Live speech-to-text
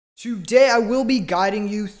Today, I will be guiding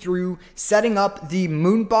you through setting up the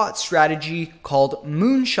MoonBot strategy called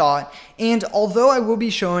MoonShot, and although I will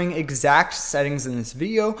be showing exact settings in this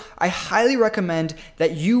video, I highly recommend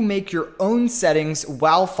that you make your own settings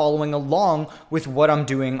while following along with what I'm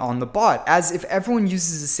doing on the bot, as if everyone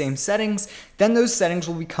uses the same settings, then those settings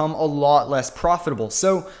will become a lot less profitable.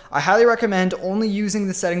 So I highly recommend only using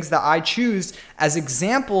the settings that I choose as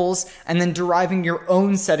examples and then deriving your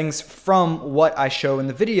own settings from what I show in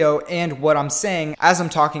the video and what I'm saying as I'm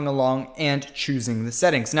talking along and choosing the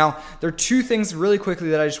settings. Now, there are two things really quickly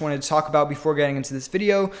that I just wanted to talk about before getting into this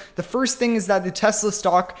video. The first thing is that the Tesla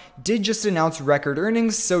stock did just announce record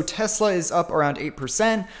earnings, so Tesla is up around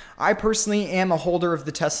 8%. I personally am a holder of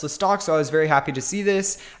the Tesla stock, so I was very happy to see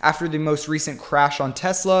this after the most recent crash on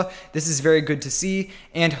Tesla. This is very good to see,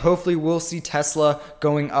 and hopefully we'll see Tesla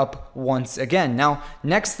going up once again. Now,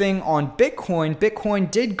 next thing on Bitcoin,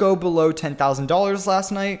 Bitcoin did go below $10,000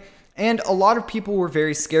 last night. And a lot of people were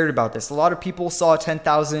very scared about this. A lot of people saw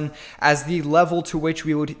 10,000 as the level to which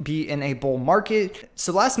we would be in a bull market.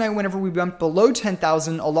 So last night, whenever we went below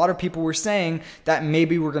 10,000, a lot of people were saying that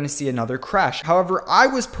maybe we're going to see another crash. However, I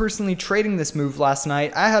was personally trading this move last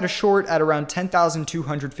night. I had a short at around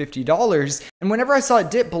 $10,250. And whenever I saw it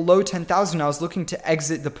dip below 10,000, I was looking to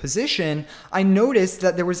exit the position. I noticed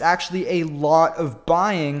that there was actually a lot of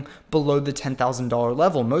buying below the $10,000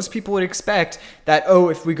 level. Most people would expect that, oh,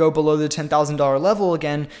 if we go below the $10,000 level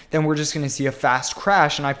again, then we're just going to see a fast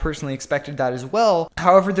crash. And I personally expected that as well.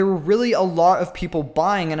 However, there were really a lot of people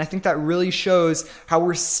buying, and I think that really shows how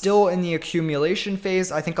we're still in the accumulation phase.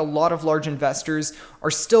 I think a lot of large investors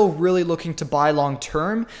are still really looking to buy long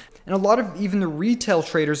term. And a lot of even the retail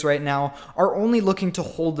traders right now are only looking to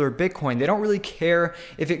hold their Bitcoin. They don't really care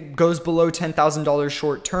if it goes below $10,000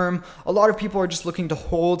 short term. A lot of people are just looking to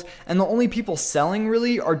hold, and the only people selling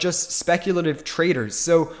really are just speculative traders.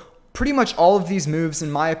 So pretty much all of these moves, in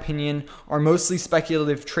my opinion, are mostly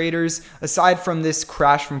speculative traders. Aside from this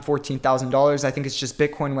crash from $14,000, I think it's just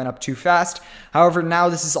Bitcoin went up too fast. However, now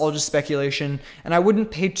this is all just speculation, and I wouldn't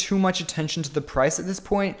pay too much attention to the price at this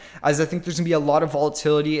point, as I think there's going to be a lot of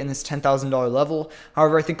volatility in this $10,000 level.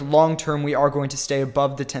 However, I think long term we are going to stay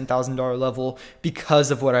above the $10,000 level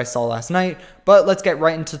because of what I saw last night. But let's get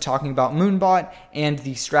right into talking about MoonBot and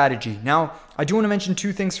the strategy. Now, I do want to mention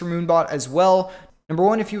two things for MoonBot as well. Number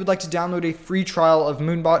one, if you would like to download a free trial of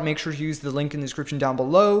MoonBot, make sure to use the link in the description down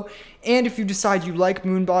below. And if you decide you like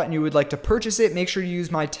MoonBot and you would like to purchase it, make sure to use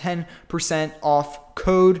my 10% off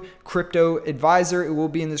code Crypto Advisor. It will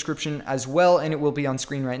be in the description as well, and it will be on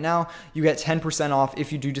screen right now. You get 10% off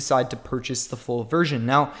if you do decide to purchase the full version.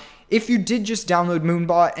 Now, if you did just download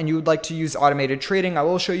MoonBot and you would like to use automated trading, I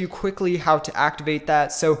will show you quickly how to activate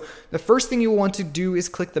that. So the first thing you'll want to do is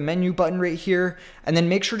click the menu button right here, and then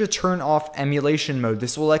make sure to turn off emulation mode.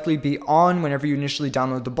 This will likely be on whenever you initially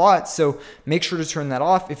download the bot, so make sure to turn that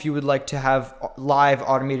off if you would like to have live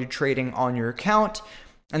automated trading on your account.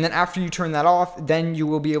 And then after you turn that off, then you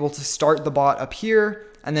will be able to start the bot up here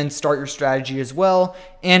and then start your strategy as well,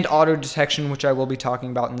 and auto detection, which I will be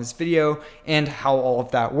talking about in this video, and how all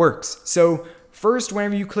of that works. So first,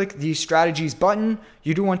 whenever you click the strategies button,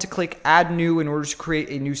 you do want to click add new in order to create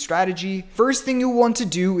a new strategy. First thing you'll want to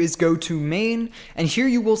do is go to main, and here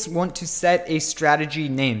you will want to set a strategy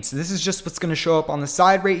name. So this is just what's going to show up on the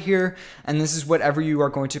side right here, and this is whatever you are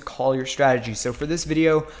going to call your strategy. So for this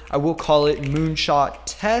video, I will call it MoonShot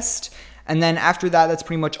Test. And then after that, that's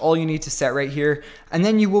pretty much all you need to set right here. And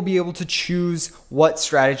then you will be able to choose what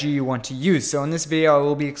strategy you want to use. So in this video, I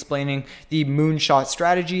will be explaining the MoonShot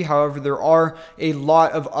strategy. However, there are a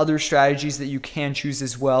lot of other strategies that you can choose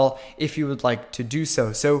as well if you would like to do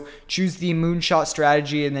so. So choose the MoonShot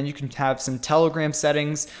strategy, and then you can have some Telegram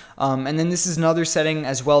settings. And then this is another setting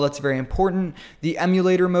as well that's very important. The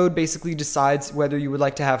emulator mode basically decides whether you would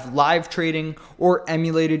like to have live trading or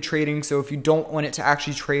emulated trading. So if you don't want it to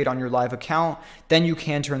actually trade on your live account, then you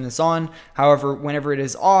can turn this on. However, whenever it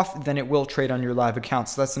is off, then it will trade on your live account.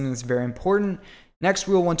 So that's something that's very important. Next,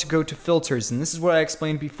 we'll want to go to filters, and this is what I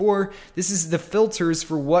explained before. This is the filters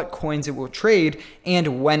for what coins it will trade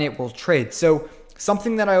and when it will trade. So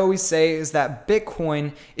something that I always say is that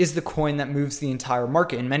Bitcoin is the coin that moves the entire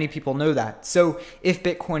market, and many people know that. So if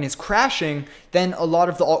Bitcoin is crashing, then a lot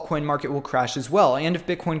of the altcoin market will crash as well. And if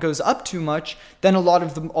Bitcoin goes up too much, then a lot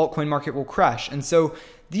of the altcoin market will crash. And so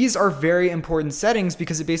these are very important settings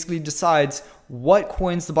because it basically decides what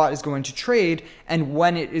coins the bot is going to trade and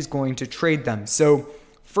when it is going to trade them. So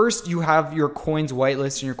first, you have your coins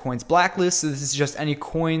whitelist and your coins blacklist. So this is just any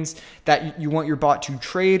coins that you want your bot to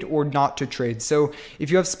trade or not to trade. So if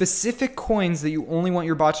you have specific coins that you only want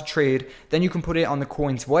your bot to trade, then you can put it on the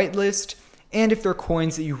coins whitelist. and if there are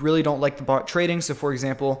coins that you really don't like the bot trading. So for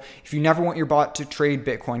example, if you never want your bot to trade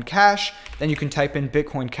Bitcoin Cash, then you can type in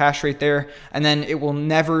Bitcoin Cash right there, and then it will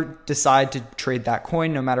never decide to trade that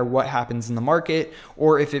coin no matter what happens in the market,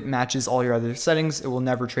 or if it matches all your other settings, it will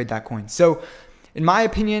never trade that coin. So in my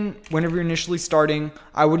opinion, whenever you're initially starting,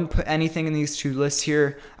 I wouldn't put anything in these two lists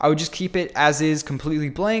here. I would just keep it as is, completely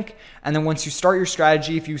blank. And then once you start your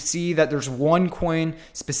strategy, if you see that there's one coin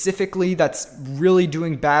specifically that's really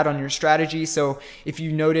doing bad on your strategy, so if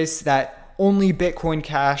you notice that only Bitcoin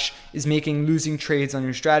Cash is making losing trades on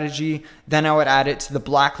your strategy, then I would add it to the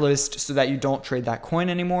blacklist so that you don't trade that coin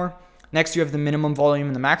anymore. Next, you have the minimum volume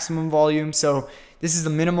and the maximum volume. So this is the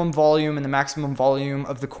minimum volume and the maximum volume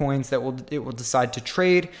of the coins that it will decide to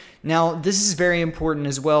trade. Now, this is very important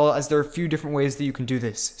as well, as there are a few different ways that you can do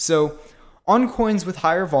this. So on coins with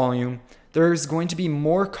higher volume, there's going to be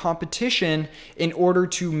more competition in order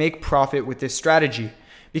to make profit with this strategy,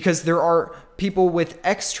 because there are people with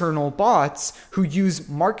external bots who use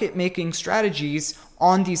market making strategies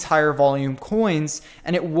on these higher volume coins,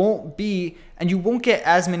 and you won't get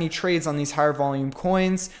as many trades on these higher volume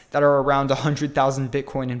coins that are around 100,000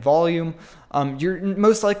 Bitcoin in volume. You're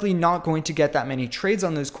most likely not going to get that many trades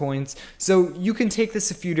on those coins. So you can take this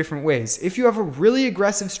a few different ways. If you have a really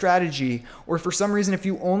aggressive strategy, or for some reason, if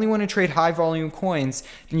you only want to trade high volume coins,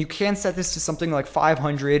 then you can set this to something like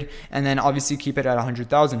 500 and then obviously keep it at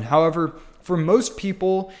 100,000. However, for most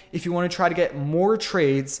people, if you want to try to get more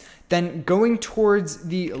trades, then going towards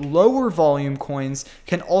the lower volume coins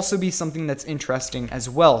can also be something that's interesting as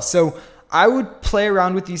well. So I would play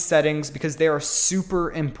around with these settings because they are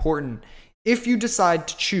super important. If you decide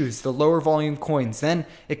to choose the lower volume coins, then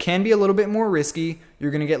it can be a little bit more risky. You're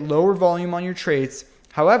going to get lower volume on your trades.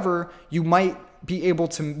 However, you might be able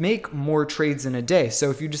to make more trades in a day. So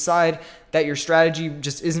if you decide that your strategy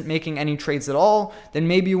just isn't making any trades at all, then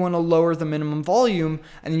maybe you want to lower the minimum volume,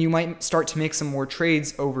 and then you might start to make some more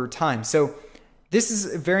trades over time. So this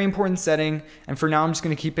is a very important setting, and for now I'm just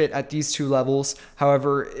going to keep it at these two levels.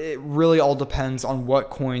 However, it really all depends on what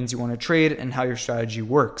coins you want to trade and how your strategy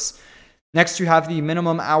works. Next, you have the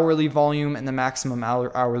minimum hourly volume and the maximum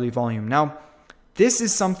hourly volume. Now, this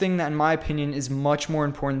is something that, in my opinion, is much more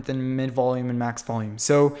important than mid volume and max volume.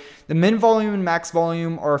 So the min volume and max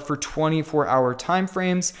volume are for 24-hour time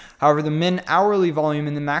frames. However, the min hourly volume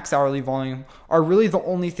and the max hourly volume are really the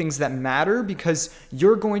only things that matter, because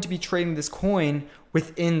you're going to be trading this coin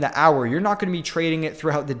within the hour. You're not going to be trading it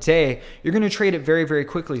throughout the day. You're going to trade it very, very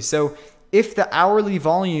quickly. So if the hourly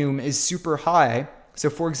volume is super high, so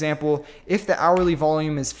for example, if the hourly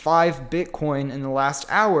volume is 5 Bitcoin in the last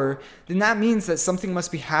hour, then that means that something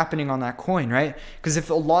must be happening on that coin, right? Because if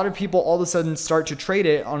a lot of people all of a sudden start to trade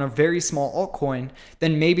it on a very small altcoin,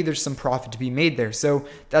 then maybe there's some profit to be made there. So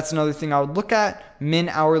that's another thing I would look at, min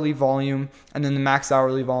hourly volume, and then the max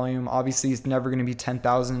hourly volume obviously is never going to be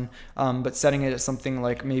 10,000, but setting it at something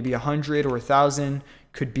like maybe 100 or 1,000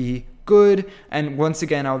 could be good. And once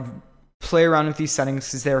again, I would play around with these settings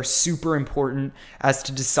because they are super important as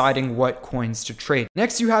to deciding what coins to trade.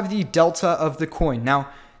 Next, you have the delta of the coin.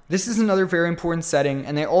 Now, this is another very important setting,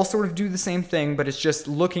 and they all sort of do the same thing, but it's just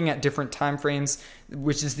looking at different time frames,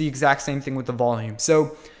 which is the exact same thing with the volume.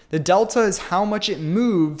 So the delta is how much it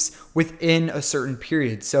moves within a certain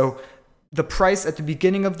period. So the price at the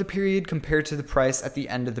beginning of the period compared to the price at the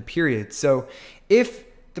end of the period. So if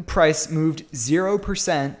the price moved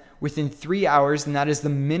 0% within 3 hours, and that is the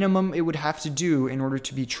minimum it would have to do in order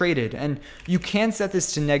to be traded. And you can set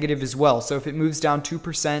this to negative as well. So if it moves down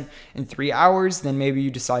 2% in 3 hours, then maybe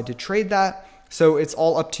you decide to trade that. So it's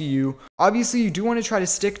all up to you. Obviously, you do want to try to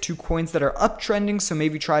stick to coins that are uptrending. So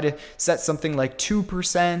maybe try to set something like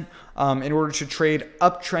 2% in order to trade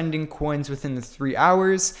uptrending coins within the 3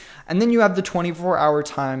 hours. And then you have the 24-hour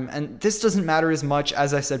time. And this doesn't matter as much,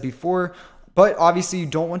 as I said before, but obviously you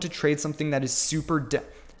don't want to trade something that is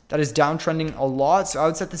that is downtrending a lot. So I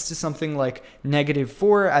would set this to something like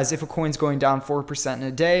 -4, as if a coin's going down 4% in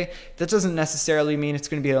a day. That doesn't necessarily mean it's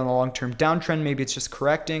going to be on a long-term downtrend. Maybe it's just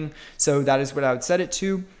correcting. So that is what I would set it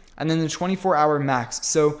to. And then the 24-hour max.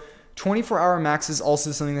 So 24-hour max is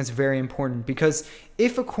also something that's very important, because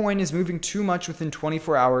if a coin is moving too much within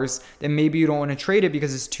 24 hours, then maybe you don't want to trade it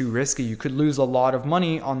because it's too risky. You could lose a lot of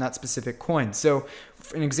money on that specific coin. So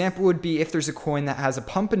an example would be if there's a coin that has a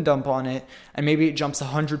pump and dump on it, and maybe it jumps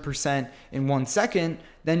 100% in 1 second,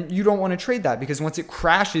 then you don't want to trade that, because once it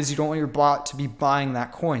crashes, you don't want your bot to be buying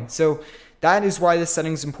that coin. So that is why this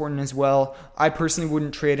setting is important as well. I personally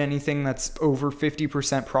wouldn't trade anything that's over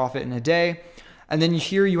 50% profit in a day. And then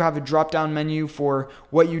here you have a drop down menu for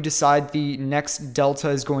what you decide the next delta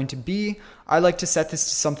is going to be. I like to set this to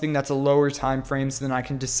something that's a lower time frame so then I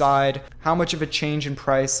can decide how much of a change in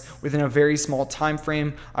price within a very small time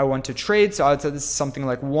frame I want to trade. So I would set this to something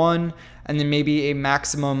like 1 and then maybe a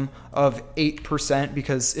maximum of 8%,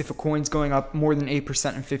 because if a coin's going up more than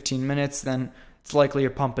 8% in 15 minutes, then it's likely a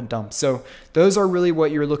pump and dump. So those are really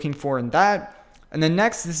what you're looking for in that. And then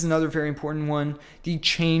next, this is another very important one, the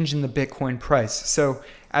change in the Bitcoin price. So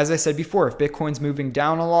as I said before, if Bitcoin's moving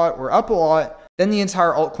down a lot or up a lot, then the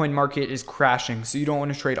entire altcoin market is crashing. So you don't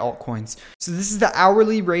want to trade altcoins. So this is the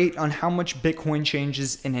hourly rate on how much Bitcoin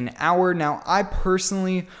changes in an hour. Now, I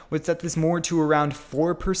personally would set this more to around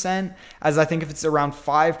 4%, as I think if it's around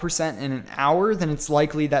 5% in an hour, then it's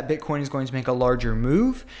likely that Bitcoin is going to make a larger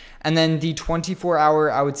move. And then the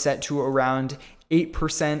 24-hour, I would set to around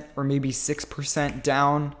 8% or maybe 6%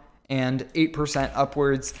 down and 8%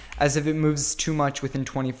 upwards, as if it moves too much within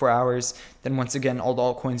 24 hours, then once again, all the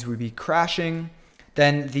altcoins would be crashing.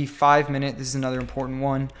 Then the 5-minute, this is another important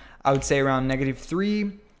one, I would say around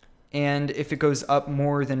 -3. And if it goes up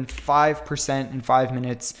more than 5% in 5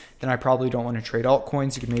 minutes, then I probably don't want to trade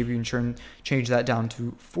altcoins. You could maybe even change that down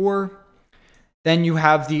to 4. Then you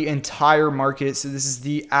have the entire market. So this is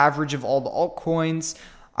the average of all the altcoins.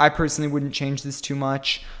 I personally wouldn't change this too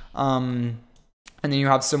much. And then you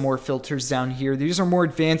have some more filters down here. These are more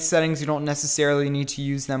advanced settings. You don't necessarily need to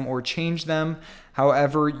use them or change them.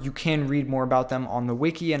 However, you can read more about them on the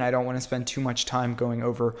wiki, and I don't want to spend too much time going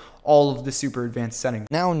over all of the super advanced settings.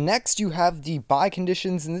 Now, next you have the buy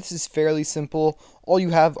conditions, and this is fairly simple. All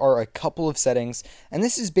you have are a couple of settings, and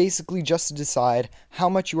this is basically just to decide how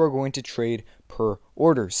much you are going to trade per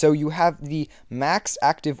order. So you have the max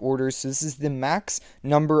active orders. So this is the max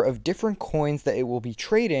number of different coins that it will be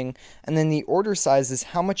trading. And then the order size is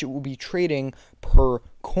how much it will be trading per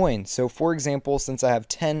coin. So for example, since I have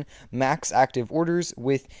 10 max active orders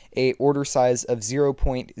with a order size of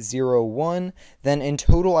 0.01, then in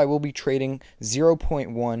total I will be trading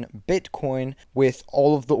 0.1 Bitcoin with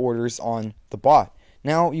all of the orders on the bot.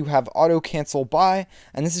 Now you have auto cancel buy,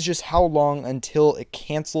 and this is just how long until it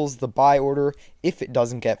cancels the buy order if it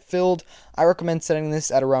doesn't get filled. I recommend setting this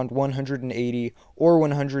at around 180 or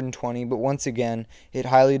 120, but once again, it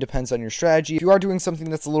highly depends on your strategy. If you are doing something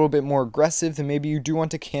that's a little bit more aggressive, then maybe you do want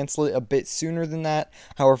to cancel it a bit sooner than that.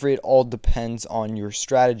 However, it all depends on your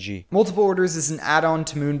strategy. Multiple orders is an add-on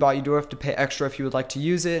to MoonBot. You do have to pay extra if you would like to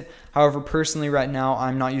use it. However, personally right now,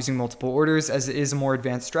 I'm not using multiple orders as it is a more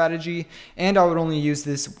advanced strategy, and I would only use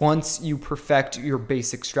this once you perfect your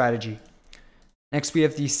basic strategy. Next, we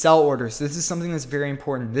have the sell orders. This is something that's very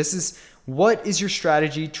important. This is what is your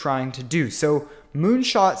strategy trying to do. So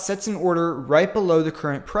MoonShot sets an order right below the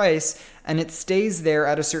current price, and it stays there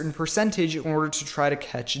at a certain percentage in order to try to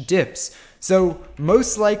catch dips. So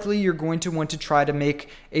most likely you're going to want to try to make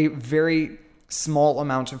a very small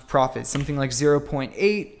amount of profit, something like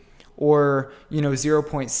 0.8 or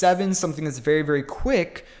 0.7, something that's very, very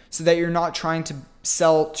quick, so that you're not trying to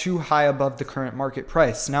sell too high above the current market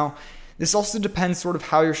price. Now, this also depends sort of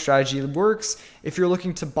how your strategy works. If you're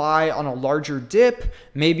looking to buy on a larger dip,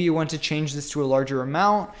 maybe you want to change this to a larger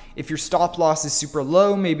amount. If your stop loss is super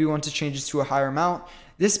low, maybe you want to change this to a higher amount.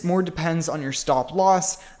 This more depends on your stop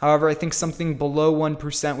loss. However, I think something below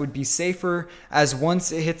 1% would be safer, as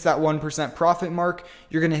once it hits that 1% profit mark,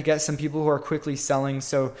 you're going to get some people who are quickly selling.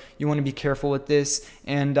 So you want to be careful with this.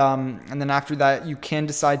 And then after that, you can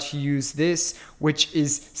decide to use this, which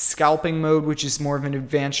is scalping mode, which is more of an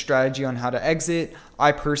advanced strategy on how to exit.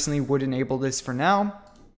 I personally would enable this for now.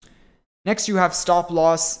 Next, you have stop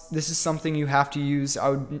loss. This is something you have to use. I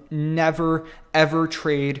would never, ever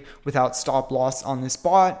trade without stop loss on this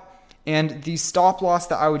bot. And the stop loss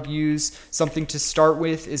that I would use, something to start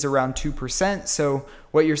with, is around 2%. So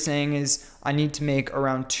what you're saying is I need to make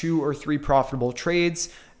around 2 or 3 profitable trades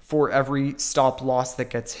for every stop loss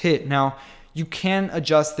that gets hit. Now, you can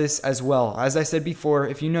adjust this as well. As I said before,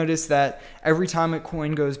 if you notice that every time a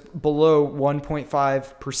coin goes below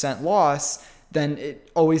 1.5% loss, then it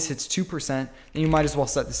always hits 2%, then you might as well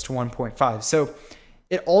set this to 1.5. So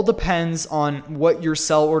it all depends on what your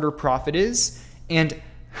sell order profit is and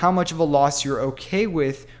how much of a loss you're okay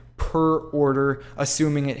with per order,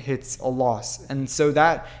 assuming it hits a loss. And so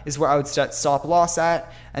that is where I would set stop loss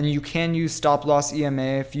at, and you can use stop loss EMA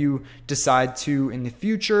if you decide to in the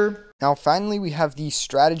future. Now finally, we have the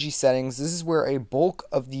strategy settings. This is where a bulk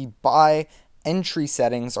of the buy entry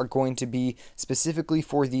settings are going to be specifically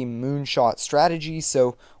for the MoonShot strategy.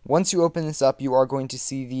 So once you open this up, you are going to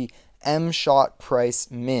see the MShot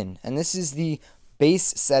price min, and this is the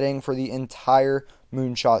base setting for the entire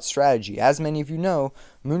MoonShot strategy. As many of you know,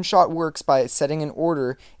 MoonShot works by setting an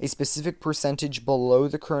order a specific percentage below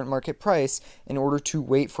the current market price in order to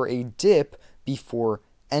wait for a dip before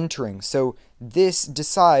entering. So this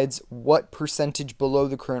decides what percentage below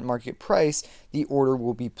the current market price the order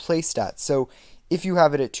will be placed at. So if you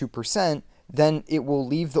have it at 2%, then it will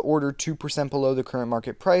leave the order 2% below the current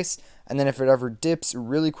market price, and then if it ever dips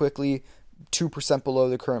really quickly 2% below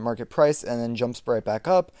the current market price and then jumps right back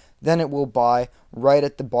up, then it will buy right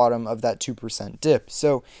at the bottom of that 2% dip.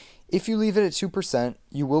 So if you leave it at 2%,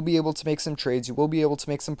 you will be able to make some trades, you will be able to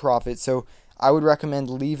make some profit. So I would recommend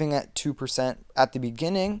leaving at 2% at the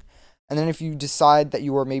beginning. And then if you decide that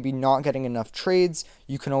you are maybe not getting enough trades,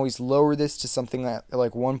 you can always lower this to something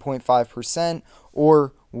like 1.5%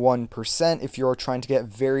 or 1% if you're trying to get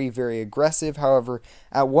very, very aggressive. However,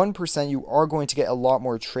 at 1%, you are going to get a lot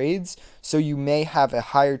more trades, so you may have a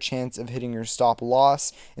higher chance of hitting your stop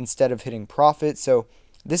loss instead of hitting profit. So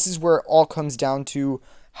this is where it all comes down to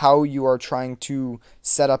how you are trying to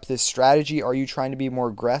set up this strategy. Are you trying to be more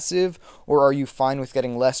aggressive, or are you fine with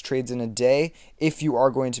getting less trades in a day if you are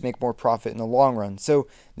going to make more profit in the long run? So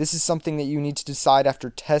this is something that you need to decide after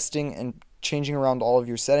testing and changing around all of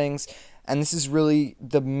your settings. And this is really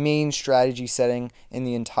the main strategy setting in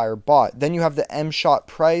the entire bot. Then you have the MShot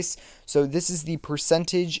price. So this is the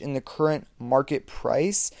percentage in the current market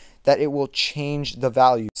price that it will change the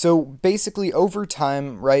value. So basically over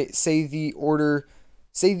time, right, say the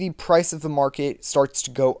price of the market starts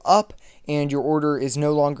to go up and your order is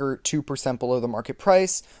no longer 2% below the market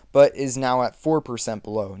price, but is now at 4%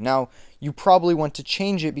 below. Now, you probably want to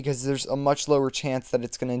change it because there's a much lower chance that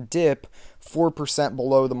it's going to dip 4%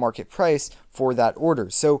 below the market price for that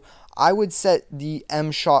order. So I would set the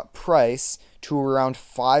MShot price to around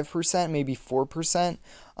 5%, maybe 4%.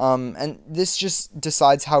 And this just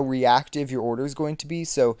decides how reactive your order is going to be.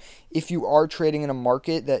 So if you are trading in a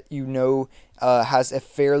market that you know has a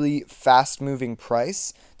fairly fast moving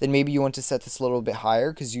price, then maybe you want to set this a little bit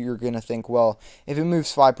higher because you're going to think, well, if it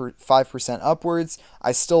moves 5% upwards,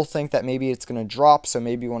 I still think that maybe it's going to drop. So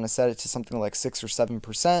maybe you want to set it to something like 6 or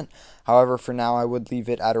 7%. However, for now, I would leave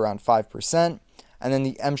it at around 5%. And then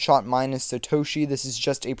the MShot minus Satoshi, this is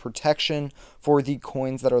just a protection for the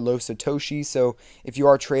coins that are low Satoshi. So if you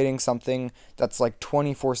are trading something that's like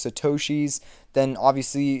 24 Satoshis, then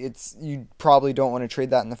obviously you probably don't want to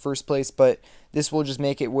trade that in the first place, but this will just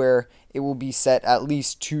make it where it will be set at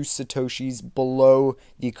least 2 Satoshis below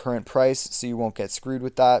the current price, so you won't get screwed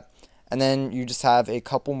with that. And then you just have a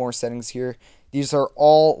couple more settings here. These are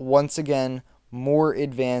all, once again, more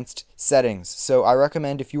advanced settings. So I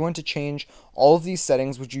recommend if you want to change all of these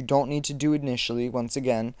settings, which you don't need to do initially, once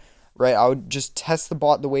again, right, I would just test the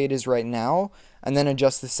bot the way it is right now and then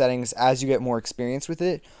adjust the settings as you get more experience with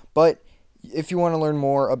it. But if you want to learn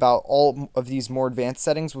more about all of these more advanced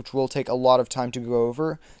settings, which will take a lot of time to go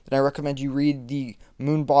over, then I recommend you read the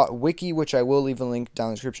MoonBot wiki, which I will leave a link down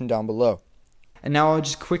in the description down below. And now I'll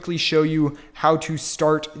just quickly show you how to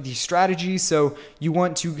start the strategy. So you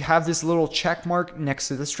want to have this little check mark next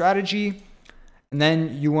to the strategy, and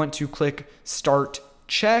then you want to click Start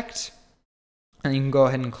Checked, and you can go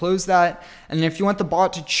ahead and close that. And if you want the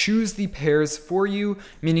bot to choose the pairs for you,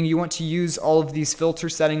 meaning you want to use all of these filter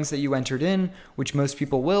settings that you entered in, which most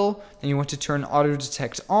people will, then you want to turn Auto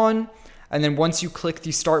Detect on. And then once you click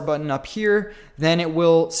the start button up here, then it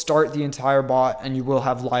will start the entire bot and you will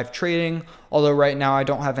have live trading. Although right now I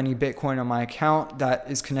don't have any Bitcoin on my account that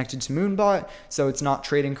is connected to MoonBot, so it's not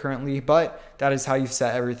trading currently, but that is how you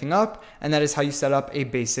set everything up, and that is how you set up a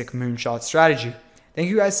basic MoonShot strategy. Thank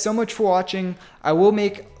you guys so much for watching. I will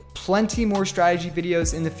make plenty more strategy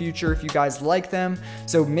videos in the future if you guys like them,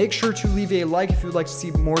 so make sure to leave a like if you would like to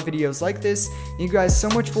see more videos like this. Thank you guys so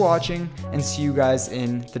much for watching, and see you guys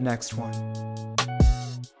in the next one.